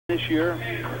this year.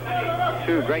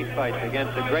 Two great fights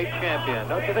against a great champion.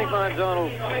 Don't you think Monzon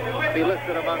will be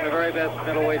listed among the very best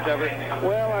middleweights ever?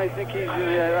 Well, I think he's.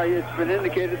 It's been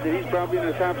indicated that he's probably in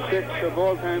the top 6 of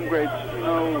all-time greats. You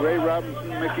know, Ray Robinson,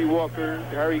 Mickey Walker,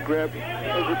 Harry Greb.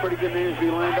 Those are pretty good names to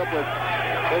be lined up with.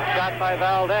 Good shot by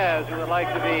Valdez, who would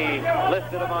like to be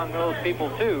listed among those people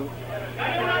too.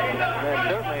 That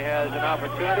certainly has an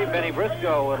opportunity. Bennie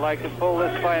Briscoe would like to pull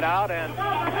this fight out and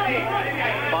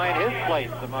find his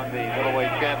place among the middleweight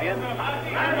champions.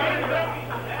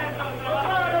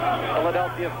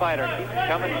 Philadelphia fighter keeps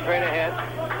coming straight ahead.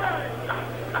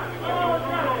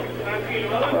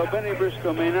 Well, Bennie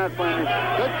Briscoe may not find his...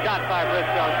 Good shot by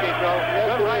Briscoe, Chico.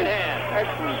 Good right hand.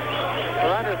 Excellent.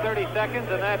 We're under 30 seconds,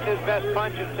 and that's his best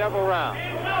punch in several rounds.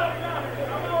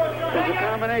 It's a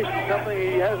combination, something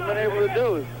he hasn't been able to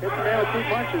do. Hit the man with 2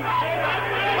 punches.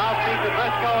 Mouthpiece of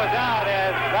Briscoe is out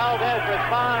as Valdez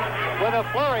responds with a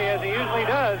flurry, as he usually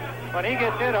does. When he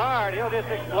gets hit hard, he'll just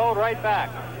explode right back.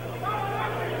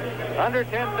 Under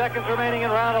 10 seconds remaining in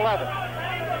round 11.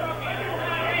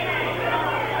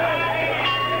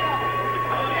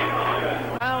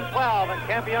 Round 12 in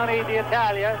Campione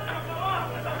d'Italia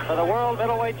for the World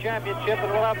Middleweight Championship,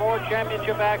 and we'll have more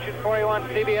championship action for you on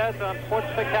CBS on Sports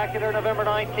Spectacular November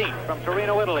 19th from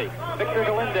Torino, Italy. Victor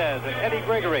Galindez and Eddie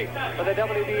Gregory for the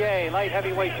WBA Light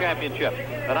Heavyweight Championship.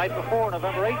 The night before,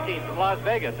 November 18th from Las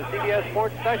Vegas, a CBS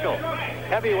Sports Special.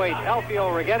 Heavyweight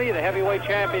Alfio Righetti, the heavyweight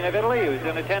champion of Italy, who's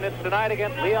in attendance tonight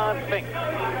against Leon Spinks.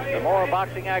 The more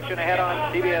boxing action ahead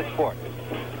on CBS Sports.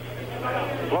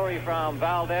 Flurry from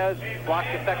Valdez,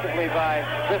 blocked effectively by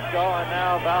Briscoe, and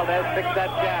now Valdez picks that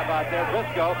jab out there.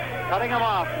 Briscoe cutting him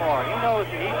off more. He knows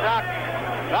he knocked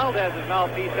Valdez's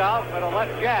mouthpiece out, but a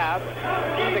left jab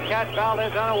seemed to catch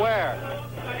Valdez unaware.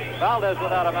 Valdez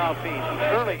without a mouthpiece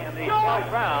early in the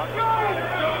 12th round.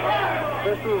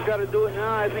 Briscoe's got to do it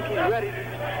now. I think he's ready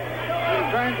to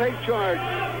try and take charge.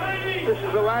 This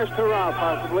is the last hurrah,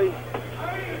 possibly.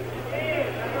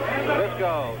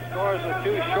 Briscoe scores with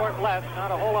 2 short lefts,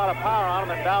 not a whole lot of power on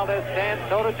him, and Valdez stands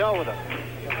toe-to-toe with him.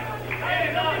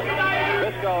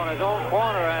 Briscoe in his own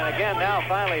corner, and again now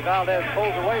finally Valdez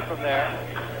pulls away from there.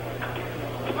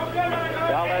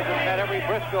 Valdez has met every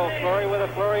Briscoe flurry with a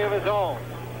flurry of his own.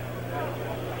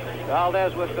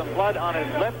 Valdez with some blood on his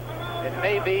lip. It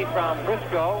may be from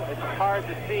Briscoe. It's hard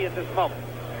to see at this moment.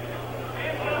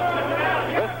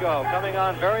 Briscoe coming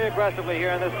on very aggressively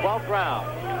here in this 12th round.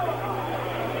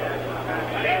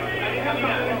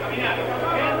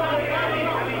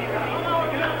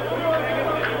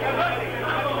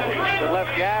 The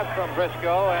left jab from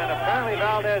Briscoe, and apparently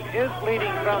Valdez is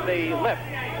bleeding from the lip.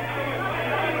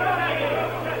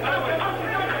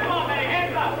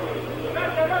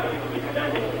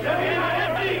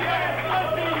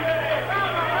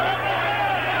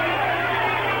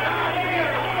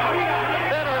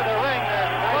 Center of the ring,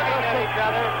 they're looking at each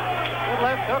other. Good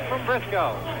left hook from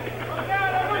Briscoe.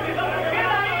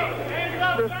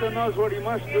 Briscoe knows what he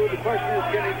must do. The question is,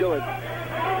 can he do it?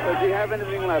 Does he have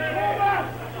anything left?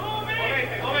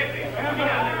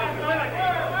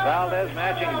 Valdez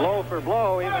matching blow for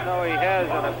blow, even though he has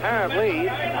an apparent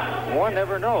lead. One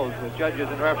never knows with judges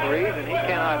and referees, and he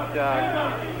cannot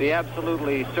be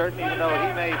absolutely certain, even though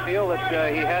he may feel that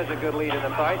he has a good lead in the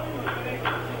fight.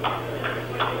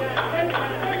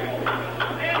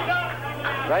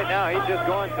 Right now, he's just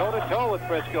going toe-to-toe with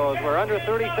Briscoe as we're under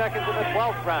 30 seconds in the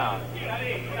 12th round.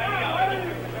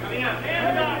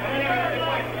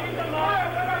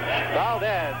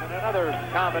 Valdez in another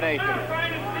combination.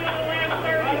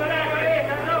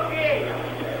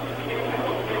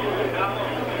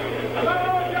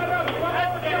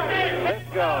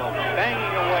 Briscoe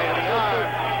banging away to the arm.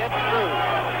 Gets through.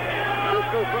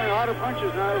 Briscoe's throwing harder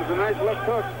punches now. It was a nice left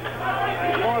hook.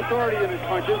 There's more authority in his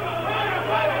punches.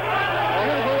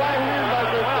 Beautiful right hand by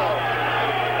Briscoe.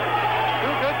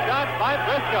 Two good shots by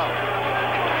Briscoe.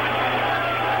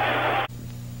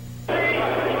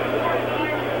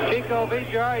 Chico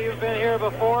Vijar, you've been here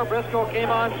before. Briscoe came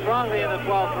on strongly in the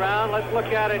 12th round. Let's look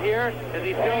at it here. Has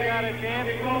he still got a chance?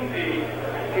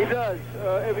 He does,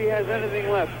 if he has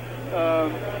anything left.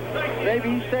 Maybe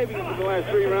he's saving it for the last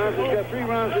 3 rounds. He's got 3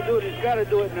 rounds to do it. He's got to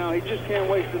do it now. He just can't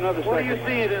waste another second. What do you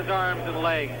see in his arms and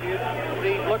legs? Does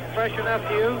he look fresh enough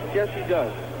to you? Yes, he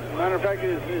does. As a matter of fact,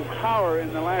 his power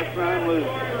in the last round was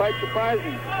quite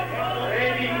surprising.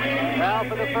 Now,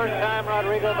 for the first time,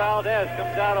 Rodrigo Valdez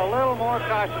comes out a little more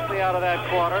cautiously out of that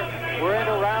corner. We're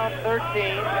into round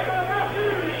 13,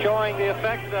 showing the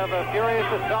effects of a furious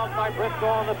assault by Briscoe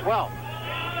on the 12th.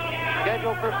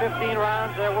 Scheduled for 15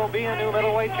 rounds, there will be a new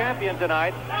middleweight champion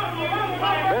tonight.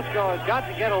 Briscoe has got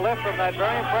to get a lift from that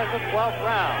very impressive 12th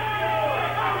round.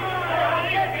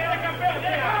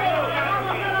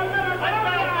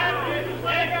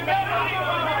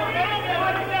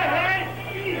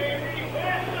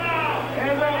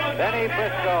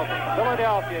 Briscoe from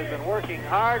Philadelphia has been working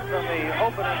hard from the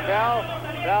opening bell.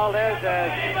 Valdez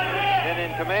has been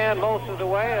in command most of the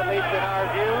way, at least in our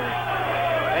view.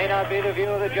 May not be the view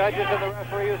of the judges and the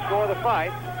referee who score the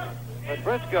fight. But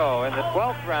Briscoe in the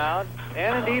 12th round,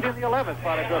 and indeed in the 11th,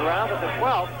 fought a good round, but the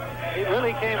 12th, he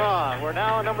really came on. We're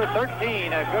now on number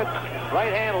 13, a good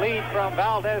right-hand lead from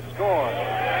Valdez score.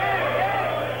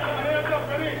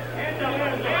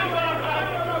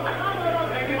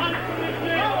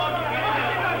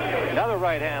 Another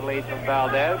right-hand lead from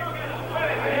Valdez.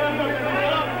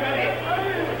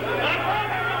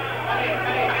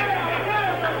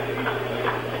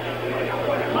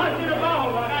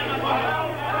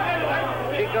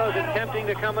 Chico's attempting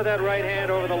to come with that right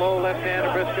hand over the low left hand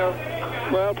of Briscoe.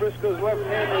 Well, Briscoe's left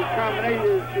hand, his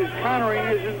combination, his countering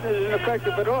isn't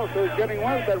effective at all, so he's getting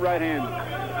one with that right hand.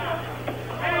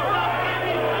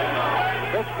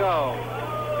 Briscoe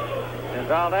and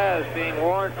Valdez being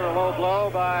warned for a low blow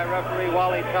by referee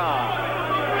Wally Tom.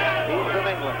 He's from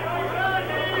England.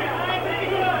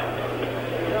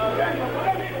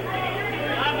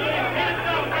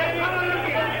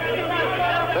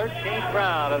 13th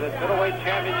round of this middleweight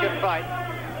championship fight.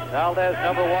 Valdez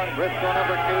number 1, Briscoe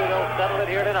number 2. They'll settle it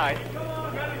here tonight.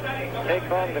 Take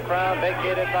home the crown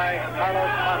vacated by Carlos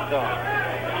Monzon.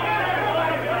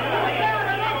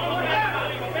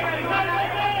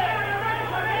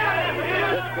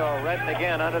 Briscoe reddened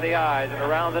again under the eyes and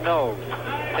around the nose.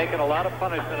 Taking a lot of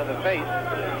punishment in the face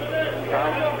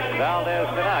from Valdez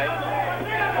tonight.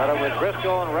 But it was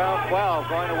Briscoe in round 12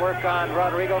 going to work on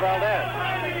Rodrigo Valdez.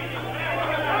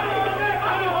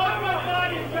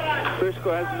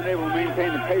 Briscoe hasn't been able to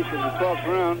maintain the pace in the 12th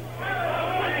round.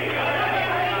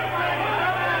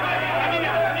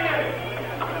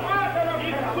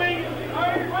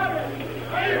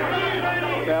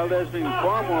 Valdez being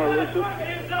far more elusive.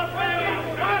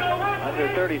 Under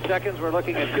 30 seconds, we're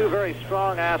looking at two very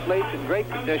strong athletes in great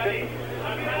condition.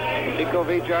 Chico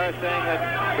Vijar saying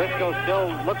that Briscoe still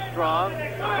looks strong,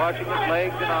 watching his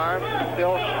legs and arms, and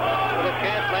still with a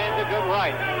chance lands a good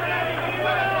right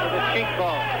to the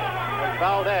cheekbone of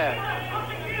Valdez.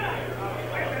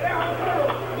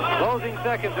 Closing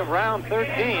seconds of round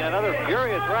 13, another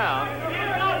furious round.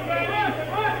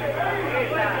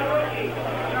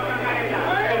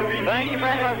 Thank you,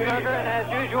 Frank Musburger, and as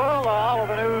usual, all of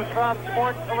the news from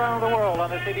sports around the world on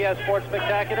the CBS Sports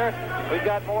Spectacular. We've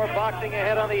got more boxing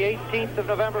ahead on the 18th of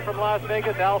November from Las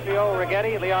Vegas. Alfio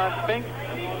Righetti, Leon Spinks.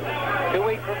 2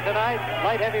 weeks from tonight,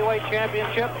 light heavyweight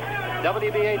championship.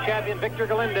 WBA champion Victor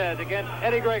Galindez against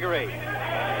Eddie Gregory,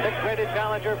 6th-rated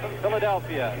challenger from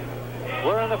Philadelphia.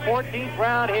 We're in the 14th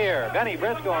round here. Bennie,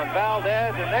 Briscoe, and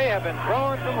Valdez, and they have been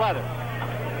throwing some leather.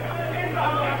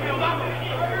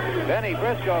 Bennie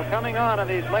Briscoe coming on in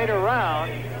these later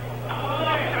rounds.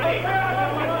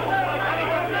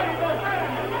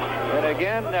 And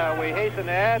again, we hasten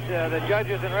to add, the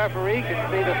judges and referee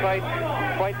can see the fight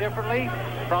quite differently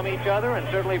from each other and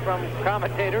certainly from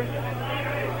commentators.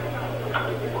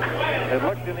 It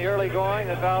looked in the early going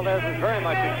that Valdez was very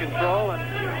much in control. And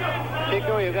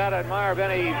Chico, you got to admire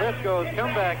Bennie Briscoe's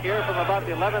comeback here from about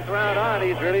the 11th round on.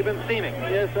 He's really been seaming.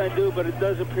 Yes, I do, but it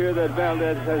does appear that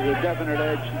Valdez has a definite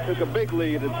edge. He took a big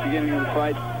lead at the beginning of the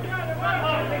fight.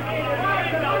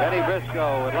 Bennie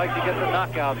Briscoe would like to get the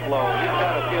knockout blow. He's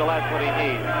got to feel that's what he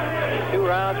needs. 2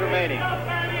 rounds remaining.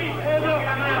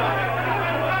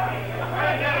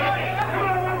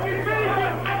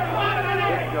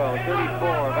 Briscoe,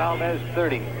 34, Valdez,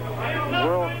 30.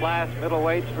 World-class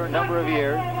middleweights for a number of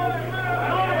years.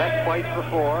 Met twice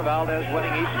before, Valdez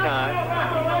winning each time.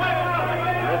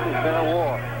 This has been a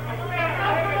war.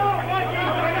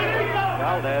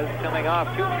 Valdez coming off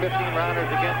 2 15-rounders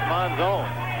against Monzon.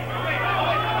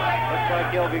 Looks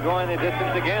like he'll be going the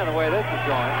distance again the way this is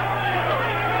going.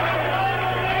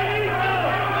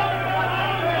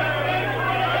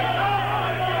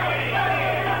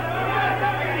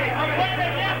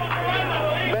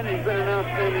 Bennie's been an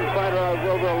outstanding fighter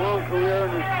over a long career,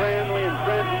 and his family and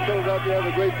friends in Philadelphia have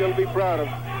a great deal to be proud of.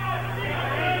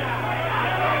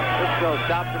 Briscoe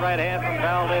stopped the right hand from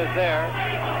Valdez there.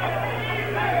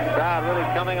 Crowd really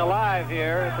coming alive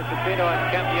here at the casino in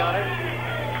Campione.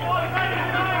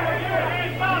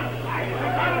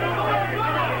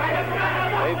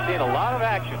 They've seen a lot of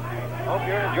action. Hope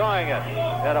you're enjoying it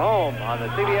at home on the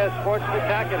CBS Sports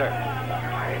Spectacular.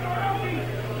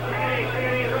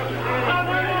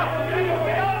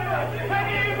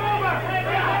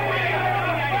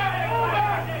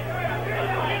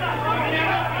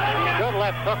 Good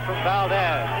left hook from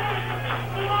Valdez.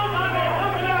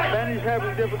 Bennie's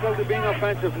having difficulty being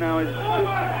offensive now. He's just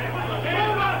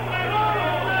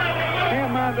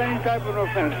can't mount any type of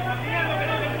offense.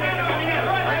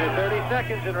 Under 30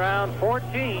 seconds in round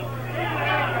 14.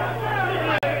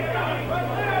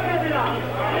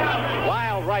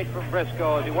 Wild right from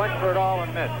Briscoe as he went for it all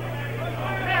and missed.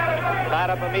 Tied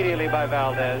up immediately by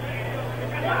Valdez.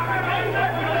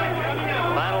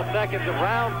 Final seconds of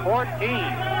round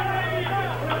 14.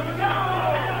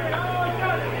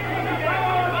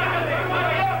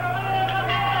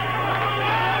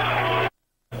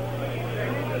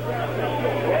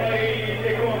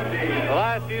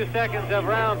 Few seconds of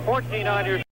round 14 on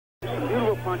your. Some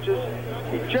beautiful punches.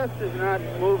 He just is not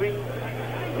moving.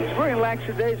 He's very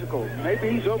lackadaisical.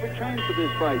 Maybe he's overtrained for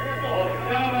this fight.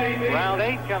 Round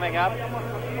 8 coming up.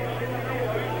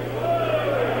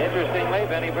 Interestingly,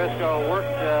 Bennie Briscoe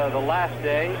worked the last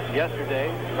day, yesterday.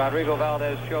 Rodrigo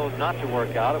Valdez chose not to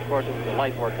work out. Of course, it was a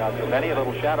light workout for Bennie. A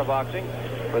little shadow boxing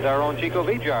with our own Chico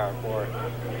Vijar for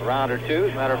a round or two,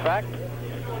 as a matter of fact.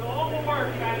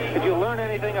 Did you learn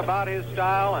anything about his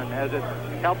style, and has it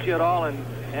helped you at all in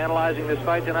analyzing this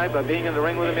fight tonight by being in the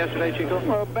ring with him yesterday, Chico?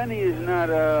 Well, Bennie is not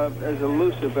as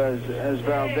elusive as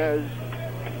Valdez.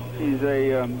 He's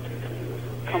a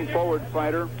come-forward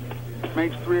fighter,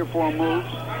 makes 3 or 4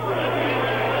 moves.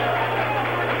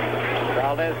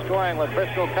 Valdez scoring with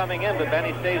Briscoe coming in, but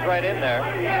Bennie stays right in there.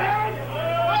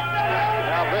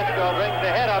 Now Briscoe brings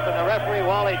the head up, and the referee,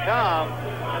 Wally Tom,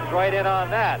 comes right in on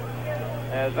that.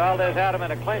 As Valdez had him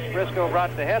in a clinch, Briscoe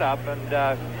brought the head up, and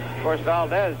of course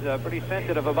Valdez pretty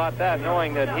sensitive about that,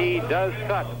 knowing that he does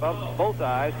cut above both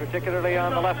eyes, particularly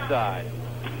on the left side.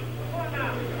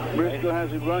 Briscoe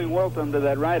has a growing welt under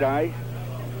that right eye.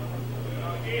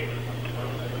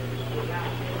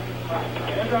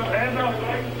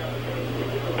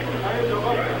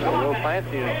 Joe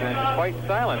Clancy has been quite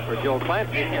silent for Joe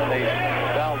Clancy in the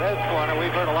Valdez corner.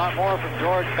 We've heard a lot more from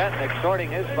George Benton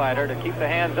exhorting his fighter to keep the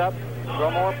hands up,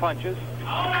 throw more punches.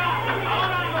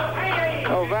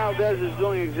 Oh, Valdez is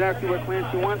doing exactly what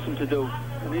Clancy wants him to do,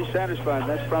 and he's satisfied.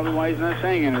 That's probably why he's not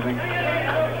saying anything.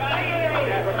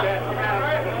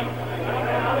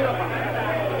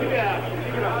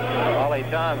 Wally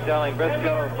Tom telling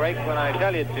Briscoe, break when I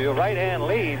tell you to. Right hand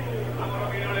lead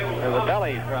to the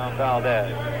belly from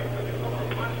Valdez.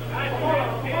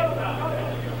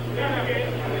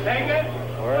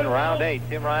 We're in round 8.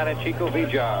 Tim Ryan and Chico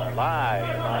Vijar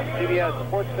live on CBS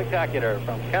Sports Spectacular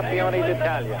from Campione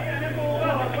d'Italia.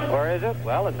 Where is it?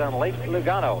 Well, it's on Lake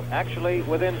Lugano, actually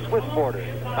within Swiss borders.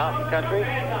 Mountain country.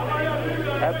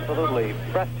 Absolutely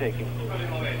breathtaking.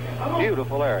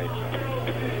 Beautiful area.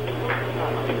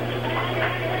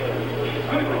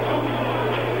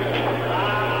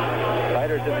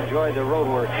 Fighters have enjoyed their road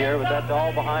work here, but that's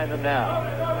all behind them now.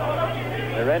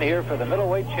 They're in here for the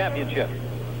middleweight championship.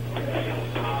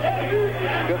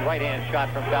 Good right-hand shot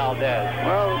from Valdez.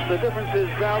 Well, the difference is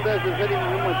Valdez is hitting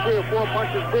him with 3 or 4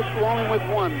 punches, Briscoe only with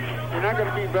 1. You're not going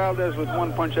to beat Valdez with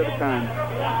 1 punch at a time.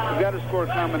 You've got to score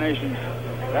combinations.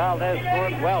 Valdez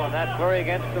scored well in that flurry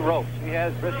against the ropes. He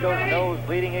has Briscoe's nose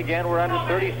bleeding again. We're under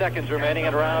 30 seconds remaining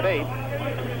in round 8.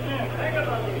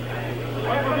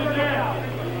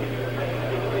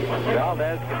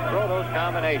 Valdez can throw those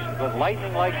combinations with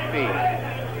lightning-like speed.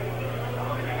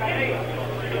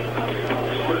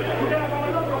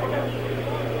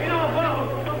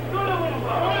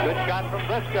 Good shot from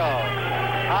Briscoe.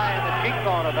 High in the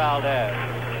cheekbone of Valdez.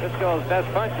 Briscoe's best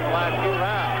punch in the last 2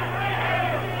 rounds.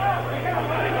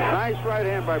 Nice right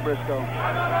hand by Briscoe.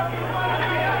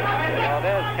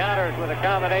 Valdez counters with a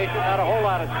combination. Not a whole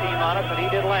lot of steam on it, but he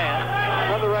did land.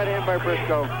 Another right hand by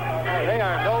Briscoe. They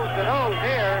are nose to nose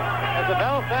here as the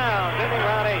bell sounds, ending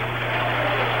round 8.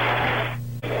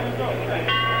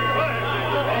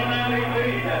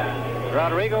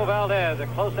 Rodrigo Valdez, a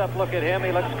close-up look at him.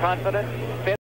 He looks confident, fit.